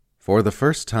For the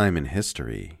first time in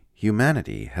history,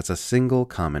 humanity has a single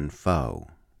common foe.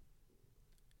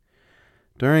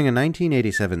 During a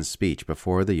 1987 speech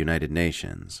before the United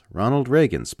Nations, Ronald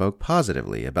Reagan spoke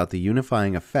positively about the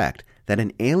unifying effect that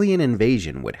an alien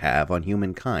invasion would have on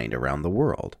humankind around the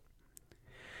world.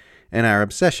 In our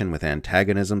obsession with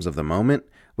antagonisms of the moment,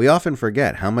 we often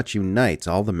forget how much unites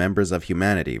all the members of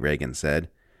humanity, Reagan said.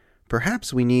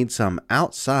 Perhaps we need some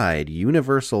outside,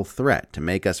 universal threat to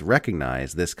make us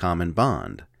recognize this common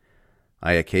bond.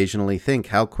 I occasionally think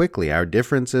how quickly our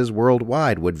differences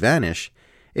worldwide would vanish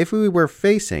if we were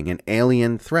facing an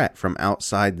alien threat from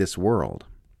outside this world.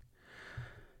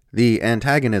 The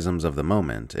antagonisms of the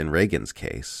moment, in Reagan's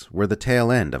case, were the tail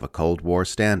end of a Cold War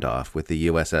standoff with the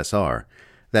USSR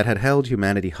that had held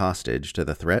humanity hostage to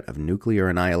the threat of nuclear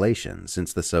annihilation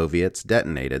since the Soviets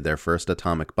detonated their first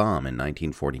atomic bomb in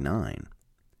 1949.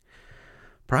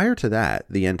 Prior to that,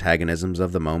 the antagonisms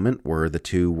of the moment were the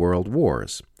two world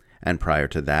wars, and prior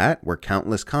to that were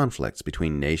countless conflicts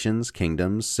between nations,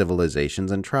 kingdoms, civilizations,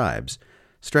 and tribes,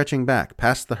 stretching back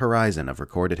past the horizon of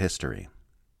recorded history.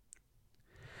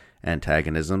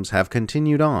 Antagonisms have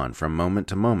continued on from moment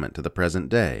to the present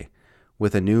day,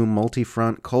 with a new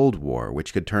multi-front Cold War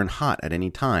which could turn hot at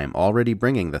any time, already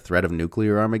bringing the threat of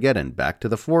nuclear Armageddon back to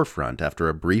the forefront after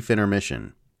a brief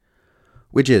intermission.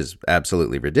 Which is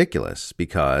absolutely ridiculous,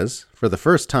 because, for the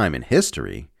first time in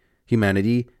history,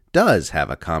 humanity does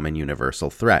have a common universal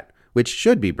threat, which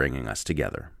should be bringing us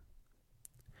together.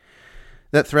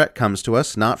 That threat comes to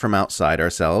us not from outside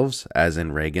ourselves, as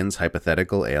in Reagan's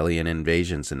hypothetical alien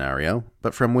invasion scenario,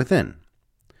 but from within.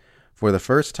 For the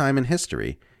first time in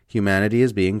history, humanity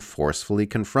is being forcefully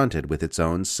confronted with its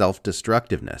own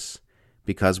self-destructiveness,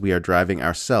 because we are driving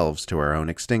ourselves to our own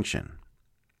extinction.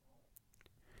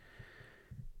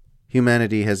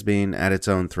 Humanity has been at its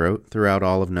own throat throughout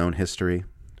all of known history,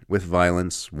 with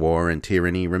violence, war, and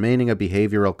tyranny remaining a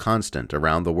behavioral constant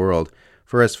around the world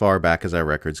for as far back as our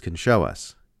records can show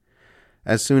us.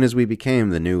 As soon as we became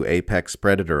the new apex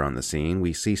predator on the scene,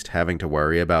 we ceased having to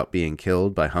worry about being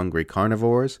killed by hungry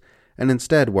carnivores, and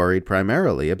instead worried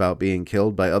primarily about being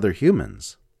killed by other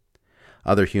humans.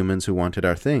 Other humans who wanted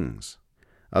our things.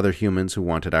 Other humans who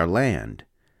wanted our land.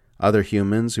 Other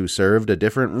humans who served a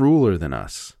different ruler than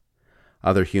us.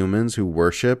 Other humans who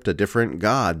worshipped a different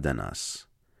god than us.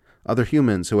 Other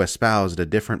humans who espoused a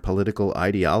different political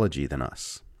ideology than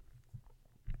us.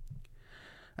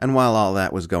 And while all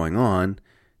that was going on,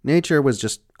 nature was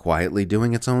just quietly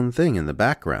doing its own thing in the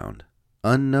background,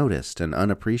 unnoticed and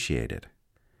unappreciated.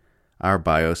 Our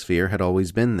biosphere had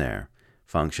always been there,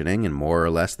 functioning in more or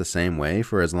less the same way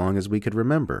for as long as we could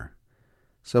remember.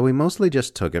 So we mostly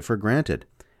just took it for granted,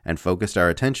 and focused our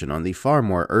attention on the far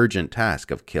more urgent task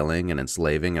of killing and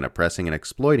enslaving and oppressing and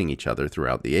exploiting each other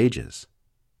throughout the ages.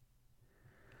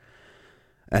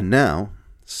 And now,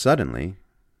 suddenly,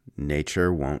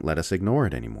 nature won't let us ignore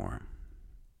it anymore.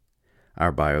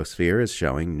 Our biosphere is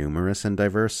showing numerous and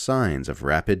diverse signs of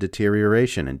rapid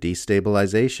deterioration and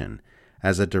destabilization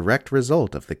as a direct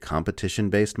result of the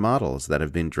competition-based models that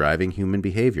have been driving human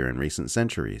behavior in recent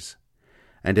centuries.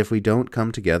 And if we don't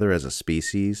come together as a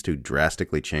species to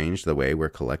drastically change the way we're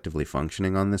collectively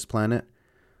functioning on this planet,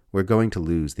 we're going to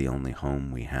lose the only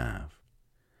home we have.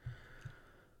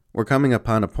 We're coming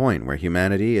upon a point where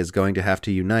humanity is going to have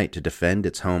to unite to defend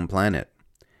its home planet,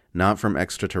 not from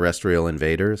extraterrestrial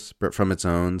invaders, but from its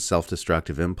own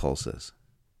self-destructive impulses.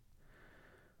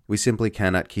 We simply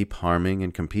cannot keep harming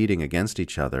and competing against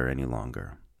each other any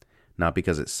longer, not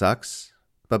because it sucks,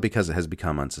 but because it has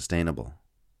become unsustainable.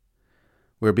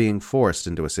 We're being forced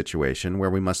into a situation where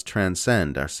we must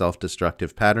transcend our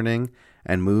self-destructive patterning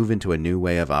and move into a new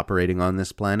way of operating on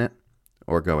this planet,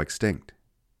 or go extinct.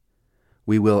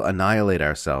 We will annihilate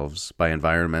ourselves by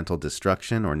environmental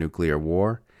destruction or nuclear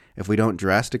war if we don't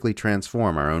drastically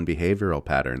transform our own behavioral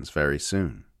patterns very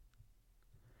soon.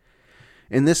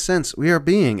 In this sense, we are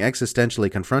being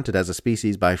existentially confronted as a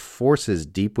species by forces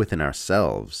deep within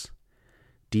ourselves,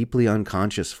 deeply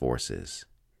unconscious forces,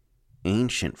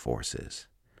 ancient forces,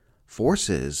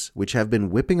 forces which have been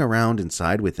whipping around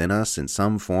inside within us in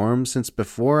some form since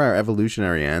before our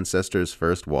evolutionary ancestors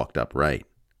first walked upright.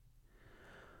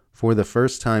 For the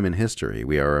first time in history,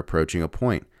 we are approaching a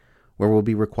point where we'll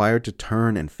be required to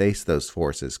turn and face those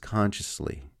forces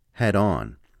consciously, head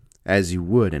on, as you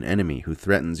would an enemy who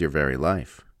threatens your very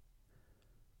life.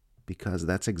 Because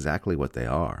that's exactly what they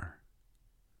are.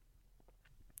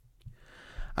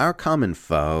 Our common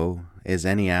foe is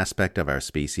any aspect of our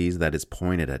species that is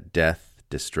pointed at death,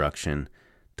 destruction,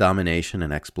 domination,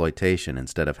 and exploitation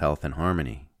instead of health and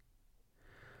harmony.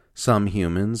 Some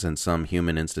humans and some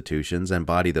human institutions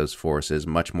embody those forces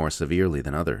much more severely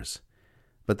than others,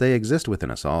 but they exist within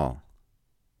us all.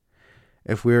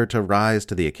 If we are to rise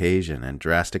to the occasion and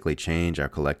drastically change our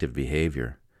collective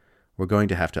behavior, we're going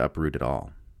to have to uproot it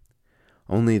all.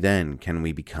 Only then can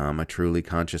we become a truly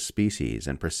conscious species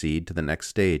and proceed to the next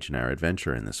stage in our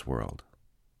adventure in this world.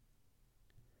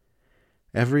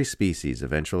 Every species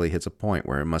eventually hits a point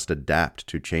where it must adapt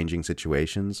to changing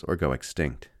situations or go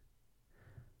extinct.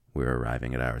 We're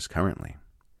arriving at ours currently.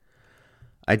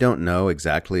 I don't know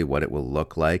exactly what it will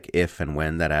look like if and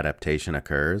when that adaptation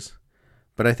occurs,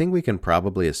 but I think we can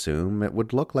probably assume it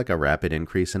would look like a rapid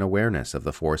increase in awareness of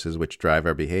the forces which drive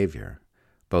our behavior,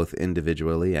 both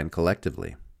individually and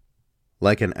collectively.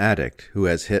 Like an addict who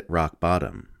has hit rock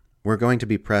bottom, we're going to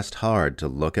be pressed hard to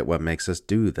look at what makes us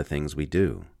do the things we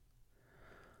do.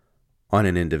 On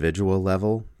an individual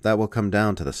level, that will come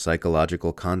down to the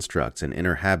psychological constructs and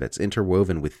inner habits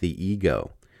interwoven with the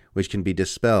ego, which can be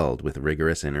dispelled with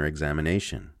rigorous inner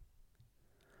examination.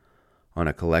 On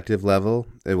a collective level,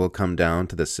 it will come down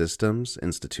to the systems,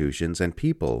 institutions, and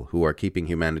people who are keeping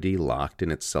humanity locked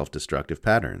in its self-destructive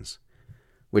patterns,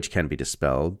 which can be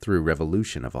dispelled through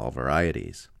revolution of all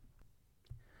varieties.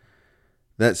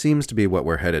 That seems to be what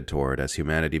we're headed toward as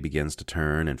humanity begins to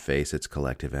turn and face its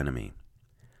collective enemy.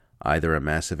 Either a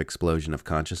massive explosion of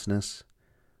consciousness,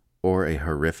 or a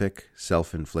horrific,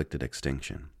 self-inflicted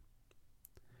extinction.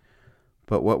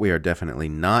 But what we are definitely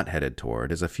not headed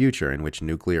toward is a future in which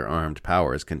nuclear-armed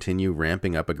powers continue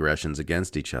ramping up aggressions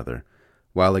against each other,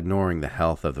 while ignoring the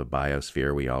health of the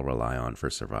biosphere we all rely on for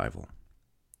survival.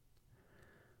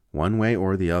 One way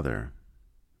or the other,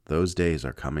 those days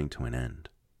are coming to an end.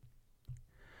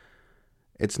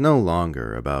 It's no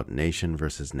longer about nation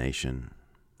versus nation,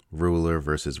 ruler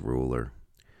versus ruler,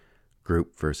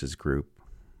 group versus group,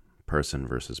 person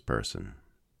versus person.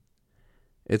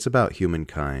 It's about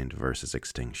humankind versus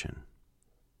extinction.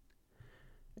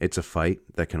 It's a fight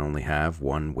that can only have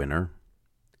one winner,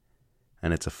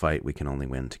 and it's a fight we can only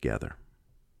win together.